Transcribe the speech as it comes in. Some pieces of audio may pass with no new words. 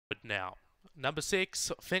now. Number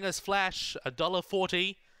 6, Fingers Flash,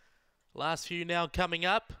 $1.40. Last few now coming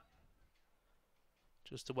up.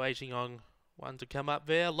 Just waiting on one to come up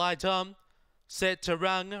there. Light on. Set to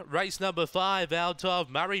run. Race number 5 out of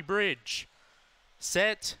Murray-Bridge.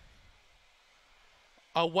 Set.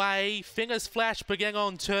 Away, Fingers Flash began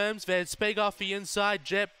on terms. There's Speed off the inside,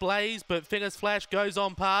 Jet Blaze, but Fingers Flash goes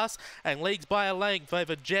on past and leads by a length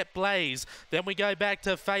over Jet Blaze. Then we go back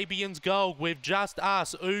to Fabian's Gold with Just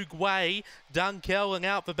Us, Oogway, Dunkel, and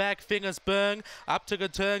out the back, Fingers Burn. Up to the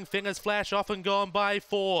turn, Fingers Flash off and gone by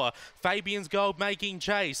 4. Fabian's Gold making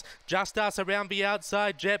chase. Just Us around the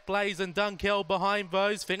outside, Jet Blaze and Dunkel behind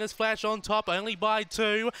those. Fingers Flash on top, only by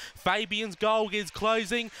 2. Fabian's Gold is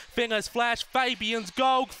closing. Fingers Flash, Fabian's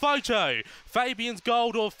Gold photo. Fabian's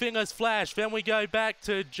Gold or Fingers Flash. Then we go back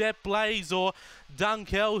to Jet Blaze or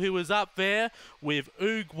Dunkel, who was up there with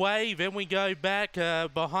Oogway. Then we go back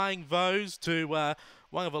behind those to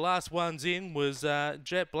one of the last ones in was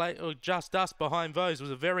Jet Blaze, or Just Us behind those. It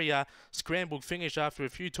was a very scrambled finish after a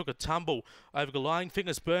few took a tumble over the line.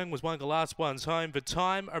 Fingers Burn was one of the last ones home. The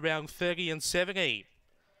time around 30 and 70.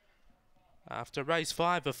 After race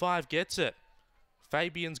 5, the 5 gets it.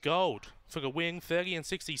 Fabian's Gold for the win, 30 and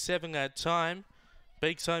 67 at time.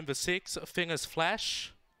 Beaks home for 6, Fingers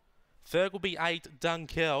Flash. Third will be 8,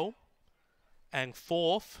 Dunkel. And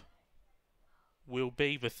fourth will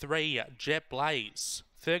be the 3, Jet Blaze.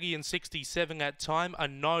 30 and 67 at time. A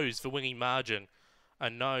nose for winning margin. A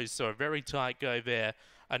nose, so a very tight go there.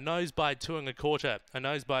 A nose by 2 1/4. A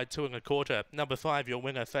nose by 2 1/4. Number 5, your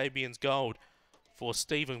winner, Fabian's Gold for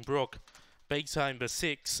Stephen Brook. Beaks home for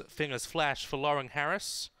 6, Fingers Flash for Lauren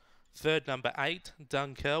Harris. Third, number 8,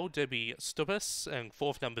 Dunkel, Debbie Stuppis. And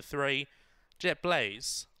fourth, number 3, Jet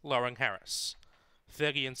Blaze, Lauren Harris.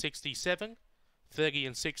 30 and 67, 30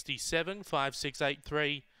 and 67, 5, 6, 8,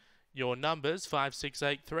 3. Your numbers, 5, 6,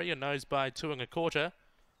 8, 3, a nose by 2 1/4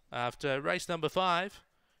 after race number 5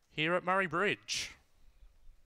 here at Murray-Bridge.